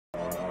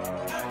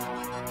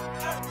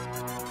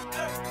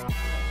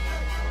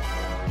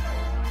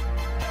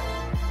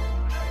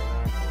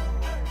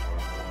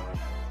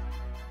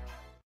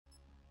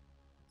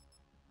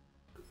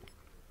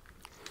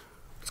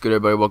Good,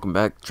 everybody? Welcome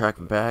back.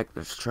 Tracking back.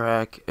 There's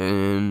Track,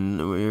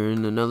 and we're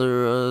in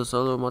another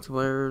solo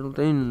multiplayer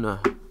thing.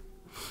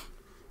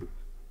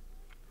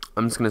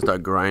 I'm just gonna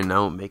start grinding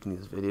out, making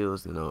these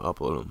videos, and I'll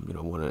upload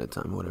them, one at a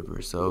time,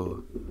 whatever.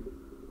 So,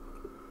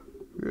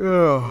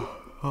 yeah.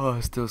 Oh,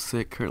 still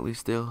sick. Currently,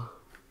 still.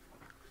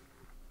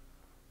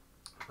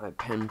 My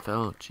pen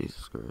fell.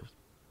 Jesus Christ.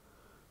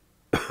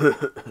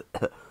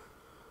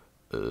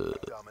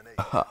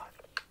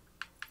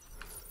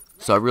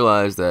 So I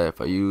realized that if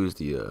I use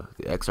the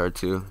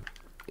XR2,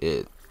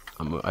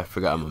 I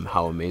forgot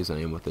how amazing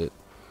I am with it.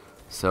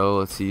 So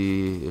let's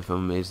see if I'm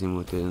amazing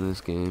with it in this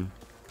game.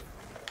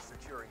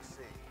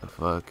 The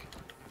fuck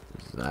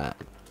is that?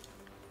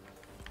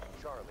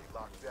 Charlie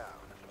locked down.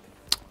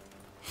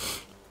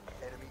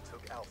 Enemy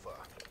took Alpha.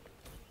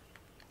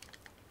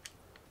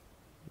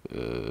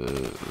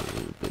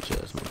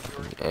 Bitch ass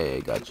motherfucker.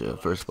 Hey, gotcha.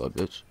 First blood,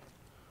 bitch.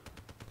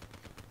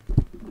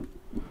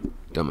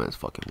 Dumbass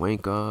fucking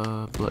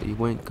wanker, bloody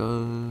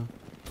wanker.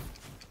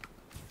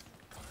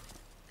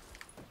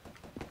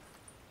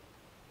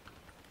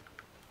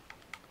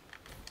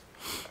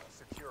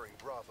 Securing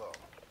Bravo.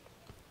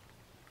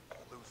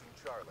 Losing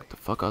Charlie. Get the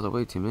fuck out of the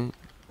way, teammate.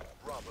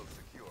 Bravo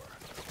secure.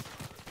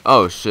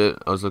 Oh shit!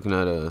 I was looking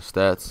at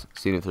stats,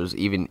 seeing if there's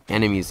even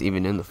enemies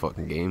even in the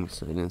fucking game.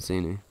 So I didn't see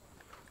any.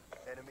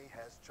 Enemy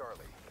has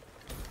Charlie.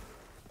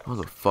 How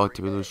the fuck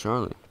did we lose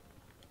Charlie?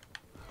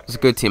 It's a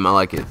good team. I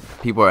like it.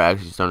 People are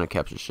actually starting to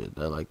capture shit.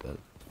 I like that.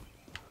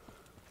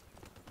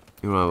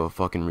 You don't have a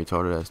fucking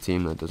retarded ass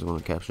team that doesn't want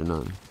to capture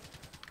nothing.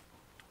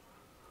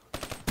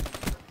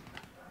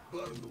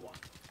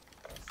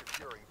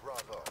 Securing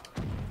Bravo.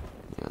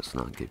 Yeah, let's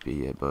not get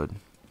beat yet, bud.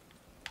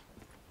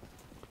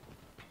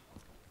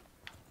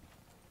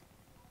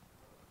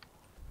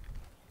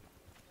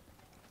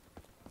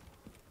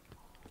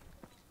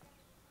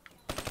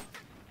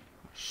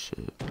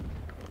 Shit.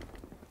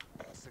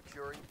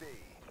 Securing B.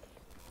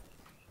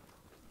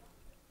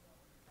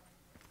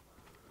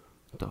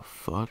 What the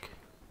fuck?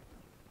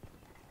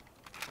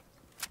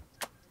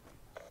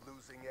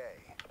 Losing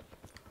A.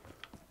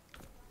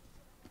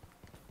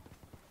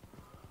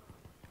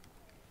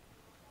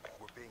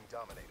 We're being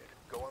dominated.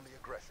 Go on the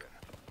aggression.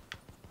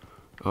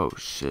 Oh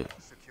shit.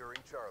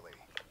 Securing Charlie.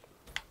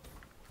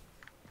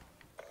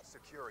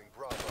 Securing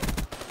Bravo.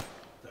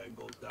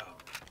 Tango down.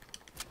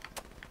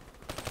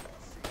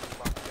 C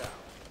locked down.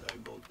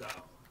 Tango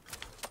down.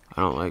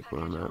 I don't like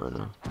where I'm at right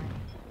now.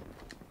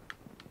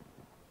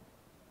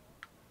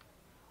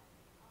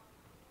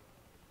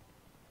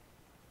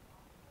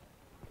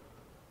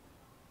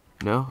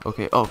 No?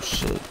 Okay. Oh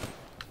shit.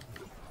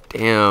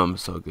 Damn,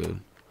 so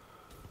good.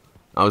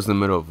 I was in the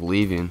middle of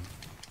leaving.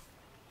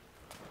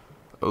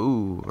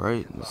 Oh,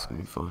 right. This is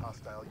gonna be fun.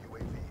 Hostile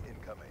UAV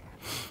incoming.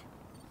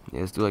 Yeah,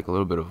 let's do like a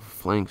little bit of a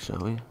flank, shall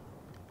we?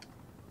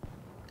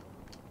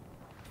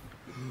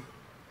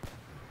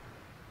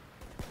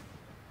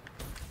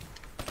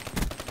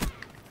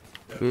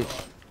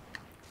 Bitch.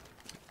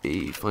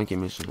 B,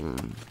 flanking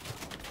mission.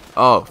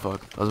 Oh,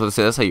 fuck. I was about to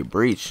say, that's how you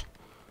breach.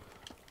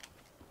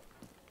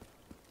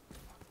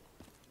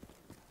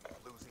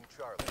 Losing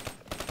Charlie.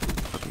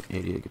 Fucking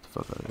idiot, get the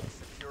fuck out of here.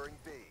 Securing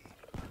B.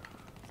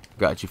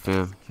 Got you,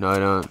 fam. No, I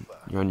don't.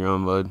 You're on your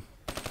own, bud.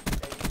 A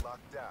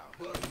locked down.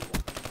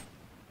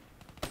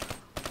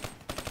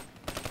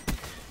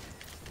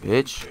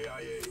 Bitch.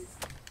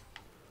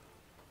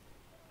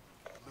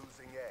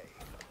 Losing A.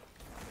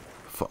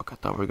 Fuck, I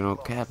thought we were gonna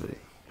cap it.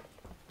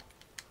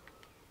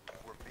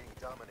 We're being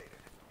dominated.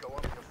 Go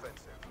on the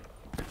offensive.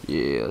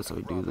 Yeah, that's how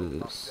we do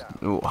this.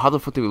 No, how the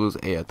fuck did we lose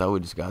A? I thought we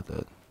just got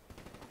that.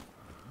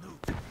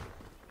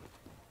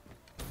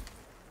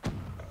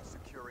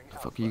 Securing The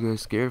Alpha. fuck are you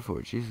guys scared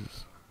for?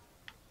 Jesus.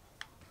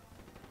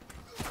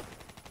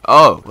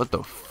 Oh, what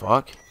the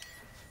fuck?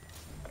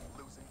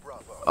 Losing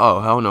Bravo.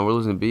 Oh, hell no, we're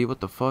losing B. What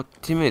the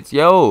fuck? Teammates,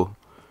 yo!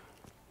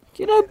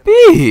 Get a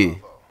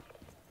B!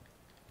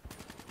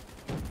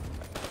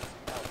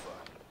 Alpha.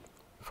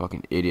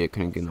 Fucking idiot,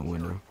 couldn't get in the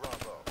window.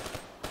 Bravo.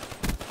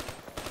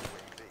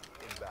 UAV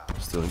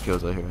inbound. Stealing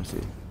kills out here, I see.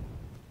 We're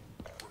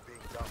being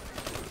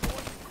dominated. Go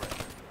on the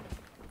aggression.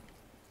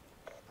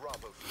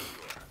 Bravo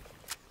secure.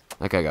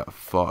 That guy got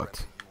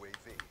fucked.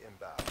 UAV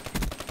inbound.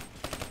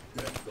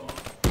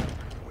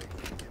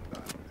 UAV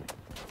inbound.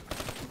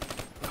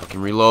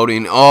 Fucking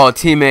reloading. Oh,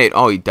 teammate.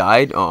 Oh, he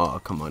died? Oh,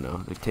 come on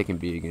now. They're taking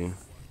B again.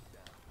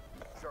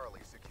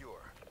 Charlie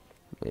secure.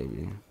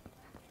 Maybe.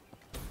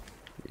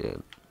 Yeah.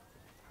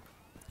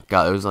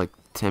 God, there was like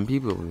 10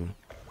 people over here.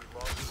 We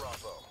lost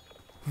Bravo.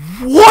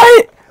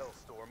 What?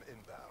 Hellstorm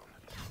inbound.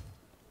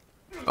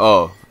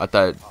 Oh, I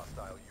thought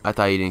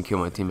Hostile he didn't kill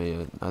my teammate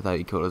yet. I thought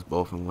he killed us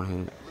both in one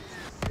hit.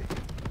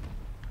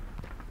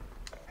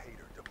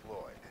 Hater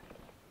deployed.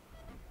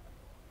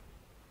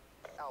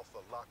 Alpha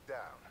locked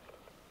down.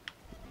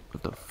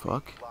 What the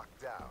fuck?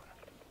 Locked down.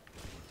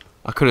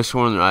 I could have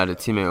sworn that I had a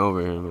teammate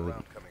over here, but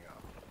Round coming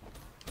up.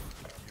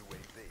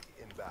 UAV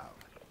inbound.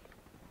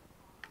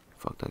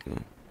 fuck that guy.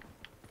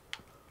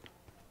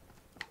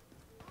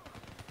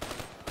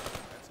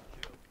 That's a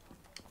kill.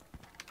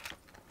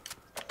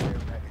 Care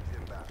package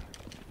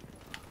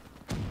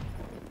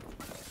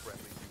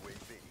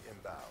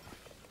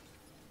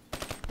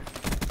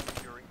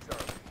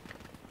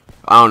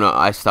I don't know.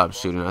 I stopped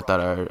shooting. I thought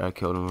I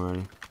killed him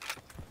already.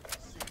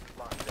 C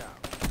locked down.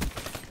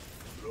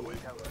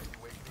 Counter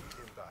UAV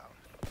inbound.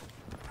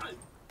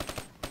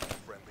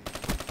 Friendly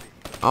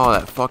UAV. Oh,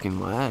 that fucking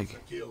lag.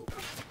 Kill.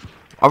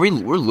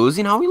 We're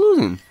losing? How are we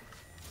losing?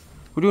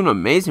 We're doing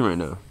amazing right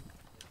now.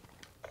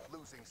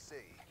 Losing C.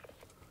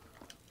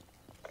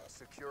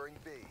 Securing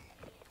B.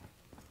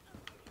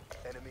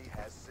 Enemy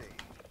has C.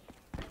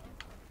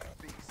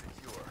 B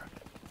secure.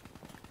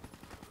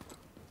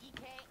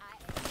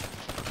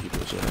 You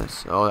bitch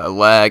ass. Oh, that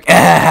lag.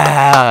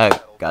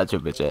 Ah! Gotcha,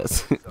 bitch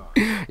ass.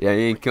 Yeah,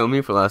 you ain't kill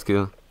me for last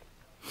kill.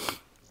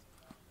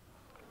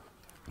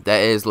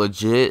 That is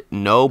legit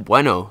no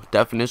bueno.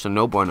 Definition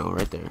no bueno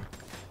right there.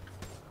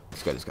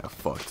 This guy just got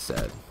fucked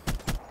sad.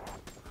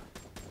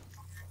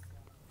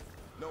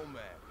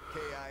 Nomad.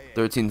 KIA.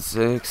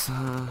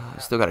 13-6.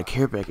 Still got a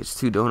care package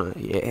too, don't I?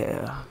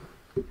 Yeah.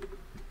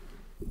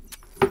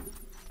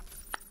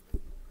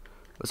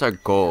 What's our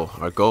goal?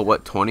 Our goal,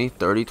 what, 20,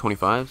 30,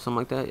 25? Something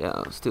like that? Yeah,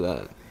 let's do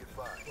that.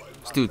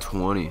 Let's do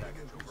 20.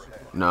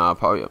 Nah,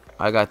 probably.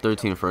 I got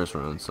 13 first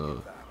round,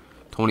 so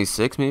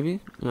 26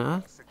 maybe?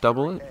 Yeah,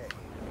 double it. A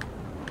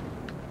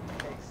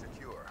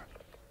secure.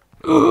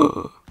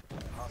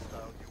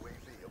 Hostile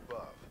UAV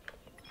above.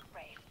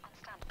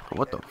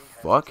 What the Enemy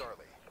has fuck?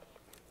 Charlie.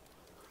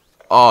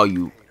 Oh,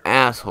 you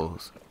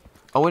assholes.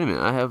 Oh, wait a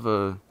minute. I have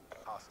a...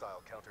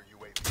 Hostile counter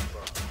UAV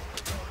above.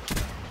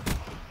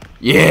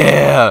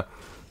 Yeah!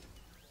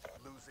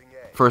 Losing A.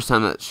 First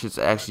time that shit's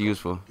actually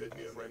useful.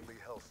 Friendly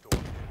Hellstorm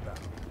inbound.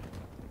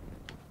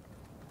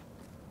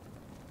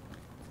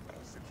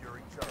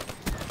 Securing Charlie.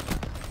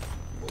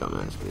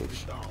 Dumbass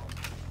bitch.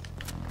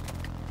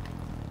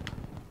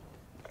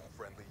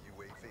 Friendly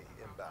UAV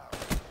inbound.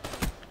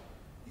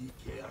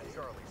 ThA.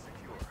 Charlie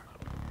secure.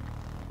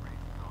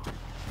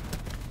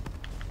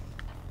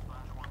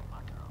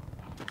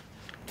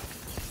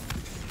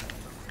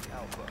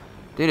 Alpha.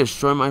 They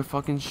destroy my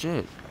fucking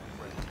shit.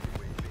 Friendly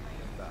UAV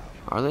inbound.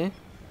 Are they?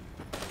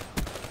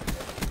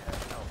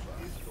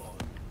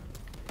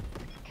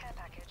 Care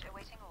package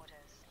awaiting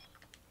orders.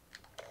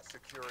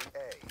 Securing A.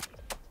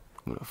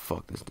 I'm gonna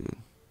fuck this dude.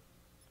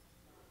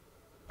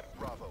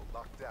 Bravo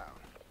locked down.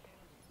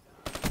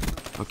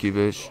 Fuck you,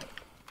 bitch.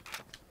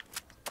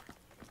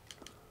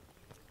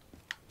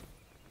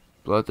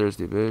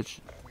 Bloodthirsty bitch.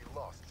 We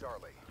lost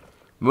Charlie.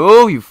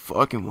 Move, you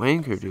fucking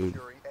wanker, dude.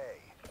 Securing A.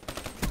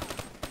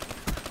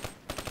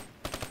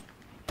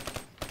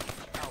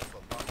 Alpha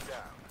locked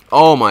down.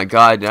 Oh my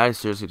god, did I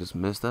seriously just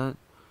miss that?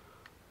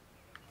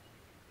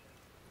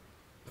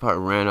 He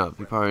probably ran up.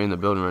 He probably in the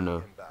building right now.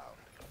 Inbound.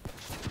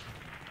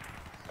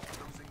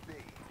 Losing B.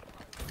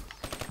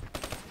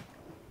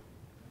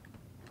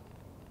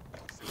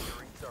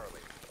 Securing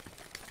Charlie.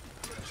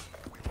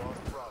 We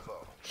lost Bravo.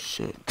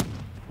 Shit.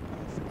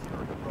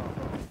 Securing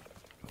Bravo.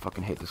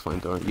 Fucking hate this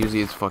flamethrower.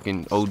 Usually it's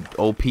fucking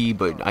OP,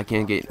 but I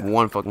can't get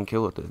one fucking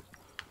kill with it.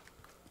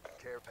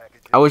 Care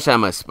package. I wish I had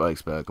my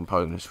spikes back. I'm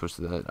probably gonna switch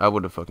to that. I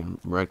would have fucking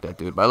wrecked that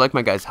dude. But I like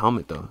my guy's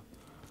helmet though.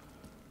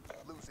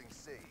 Losing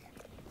C.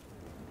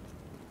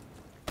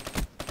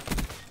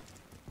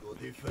 Good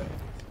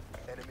defense.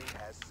 Enemy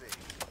has C.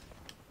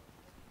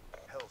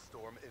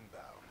 Hellstorm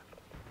inbound.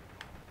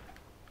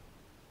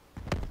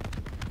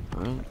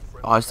 Alright.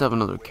 Oh, I still have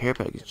another care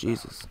package.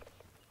 Jesus.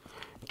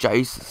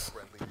 Jesus.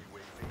 Friendly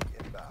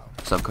UAV inbound.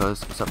 What's up,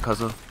 cuz? What's up,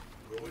 cuzzo?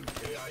 Throwing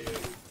ThA.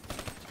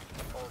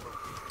 All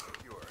locations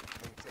secured.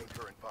 Maintain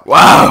current posture.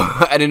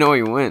 Wow! I didn't know where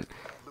he went.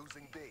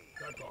 Losing B.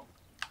 ThA.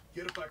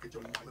 Get a package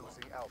on my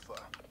Losing Alpha.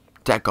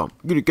 ThA,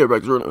 get a care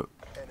package right now.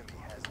 Enemy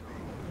has B.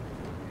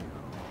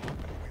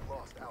 We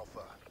lost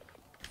Alpha.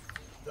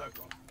 ThA.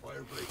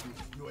 Fire breaking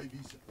UAV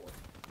support.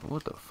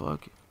 What the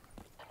fuck?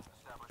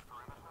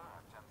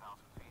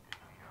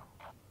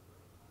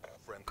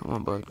 Friendly Come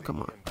on, bud. UAV Come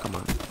on. inbound. Come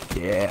on.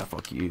 Yeah,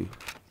 fuck you.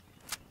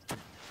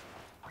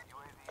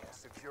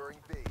 Securing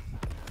B.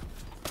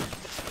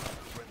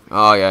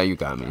 Oh, yeah, you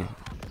got me.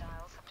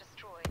 Hostiles have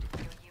destroyed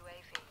your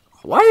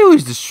UAV. Why are you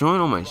always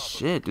destroying all my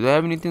shit? Do they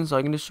have anything so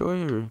I can destroy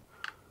it? Or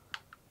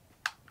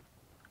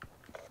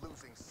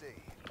Losing C.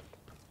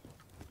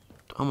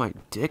 on my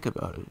dick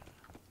about it?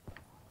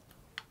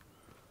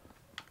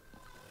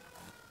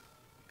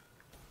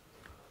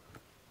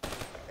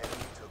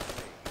 Enemy took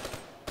C.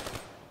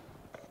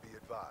 Be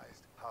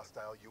advised.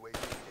 Hostile UAV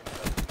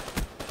inbound.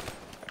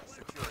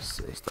 Securing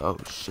C. Assist. Oh,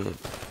 shit.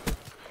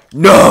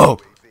 No!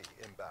 UAV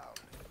inbound.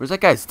 Where's that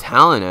guy's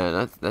talent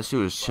at? That shit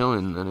was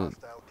chilling. And it,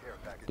 Hostile care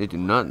package. they do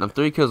not. I'm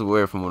 3 kills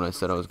away from what I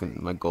said I was gonna.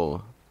 My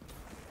goal.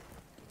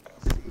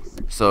 C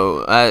secure.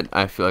 So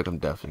I feel like I'm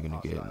definitely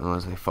gonna get,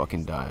 unless I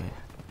fucking die.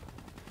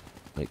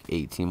 Like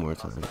 18 more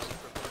times.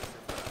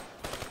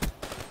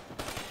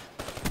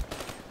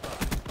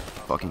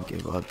 Fucking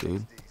give up,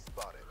 dude. D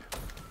spotted.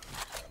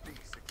 B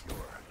secure.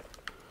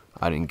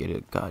 I didn't get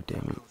it. God damn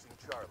it. Losing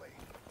Charlie.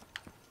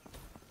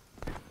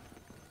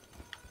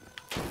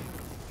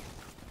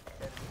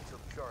 Enemy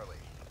took Charlie.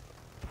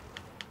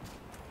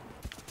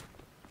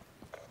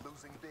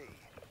 Losing B.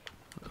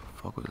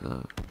 Fuck was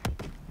that?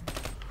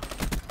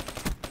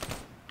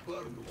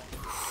 Blood in the water.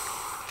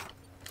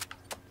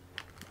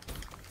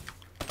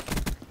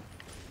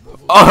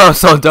 Oh, that was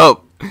so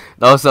dope.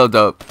 That was so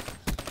dope.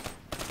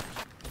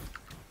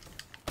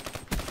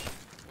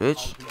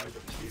 Bitch.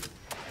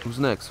 Who's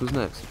next? Who's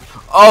next?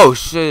 Oh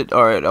shit!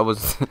 Alright, I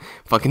was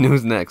fucking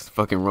who's next?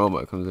 Fucking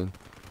robot comes in.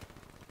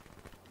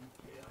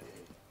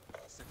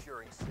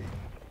 Securing C.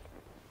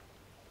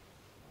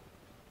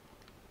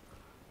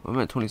 I'm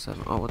at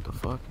 27. Oh, what the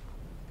fuck?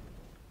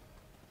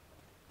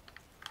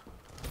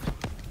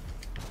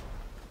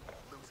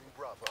 Losing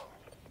Bravo.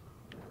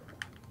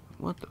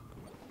 What the?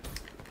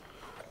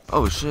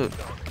 Oh shit!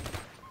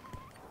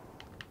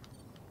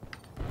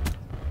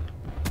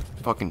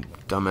 Fucking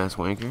dumbass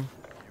wanker.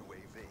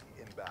 UAV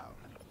inbound.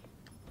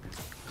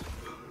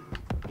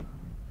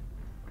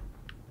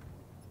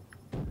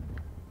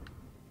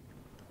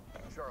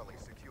 Charlie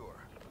secure.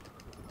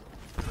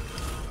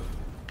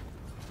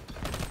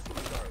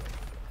 Charlie.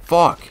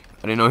 Fuck!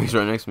 I didn't know he was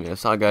right next to me. I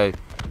saw a guy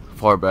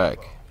far back.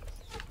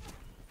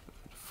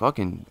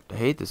 Fucking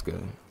hate this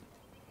guy.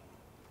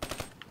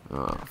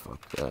 Oh,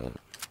 fuck that.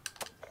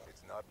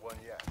 It's not one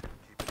yet.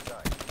 Keep it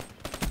tight.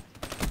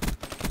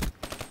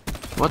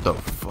 What the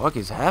fuck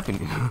is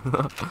happening?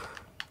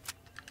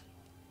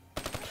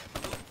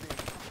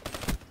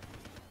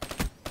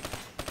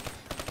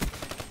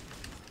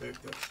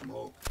 Take that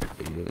smoke.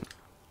 Idiot.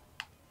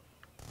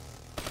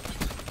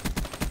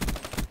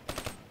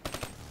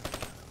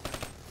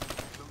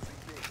 Losing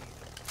B.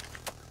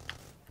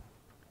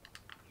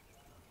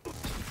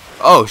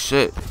 Oh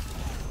shit.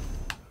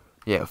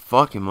 Yeah,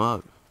 fuck him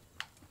up.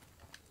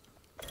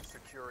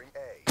 Securing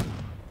A.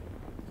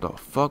 The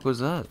fuck was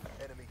that?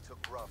 Enemy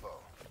took Bravo.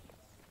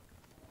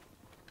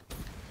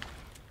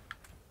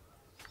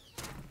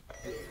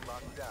 A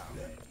locked down.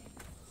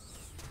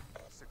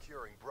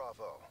 Securing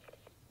Bravo.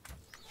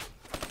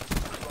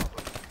 Bravo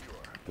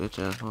secure. Bitch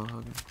ass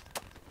motherfucker.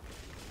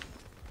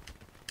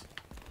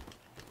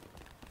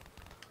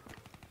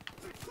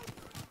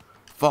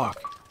 Fuck.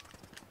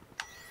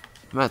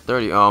 I'm at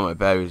 30. Oh, my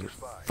battery's.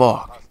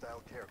 Fuck.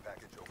 Hostile care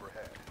package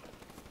overhead.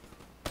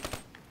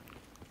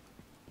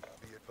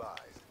 Be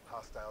advised,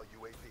 hostile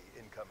UAV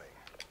incoming.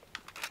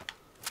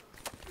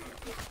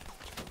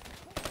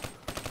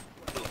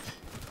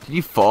 Did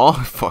you fall?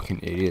 Fucking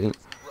idiot.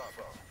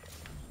 Bravo.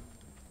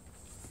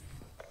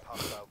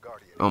 Hostile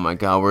Guardian. Oh my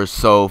god, we're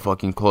so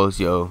fucking close,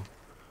 yo.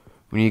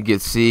 We need to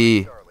get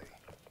C. Charlie.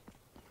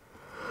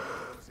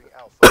 Losing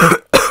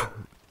Alpha.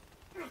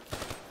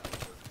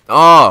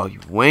 Oh, you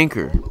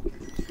wanker.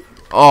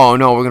 Oh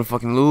no, we're gonna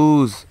fucking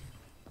lose.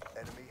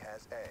 Enemy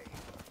has A.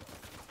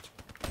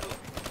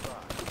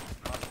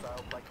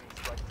 Hostile lightning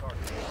strike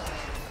target.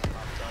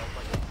 Hostile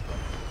lightning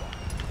strike.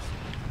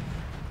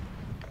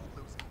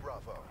 Losing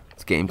Bravo.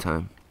 It's game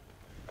time.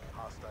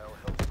 Hostile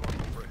hellstorm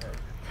overhead.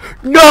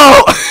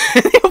 No!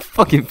 You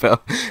fucking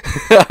fell.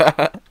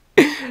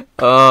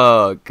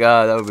 Oh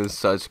god, that would have been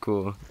such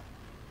cool.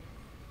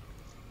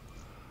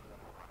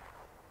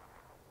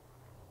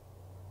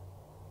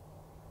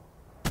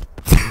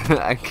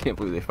 I can't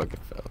believe they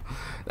fucking fell.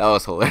 That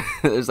was hilarious.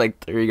 There's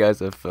like 3 guys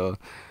that fell.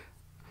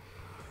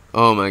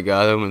 Oh my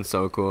god, that would have been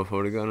so cool if I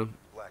would have got him.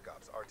 Black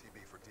Ops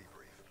RTB for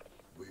debrief.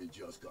 We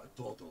just got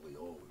totally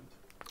owned.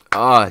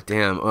 Ah,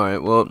 damn.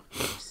 Alright, well.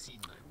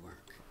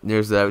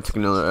 There's that. We took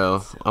another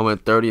L. I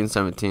went 30 and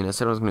 17. I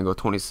said I was going to go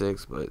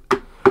 26, but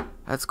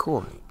that's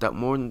cool. That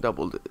more than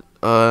doubled it.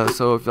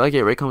 So if you like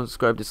it, rate, comment,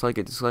 subscribe, dislike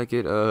it.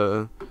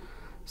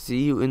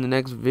 See you in the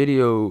next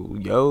video,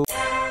 yo.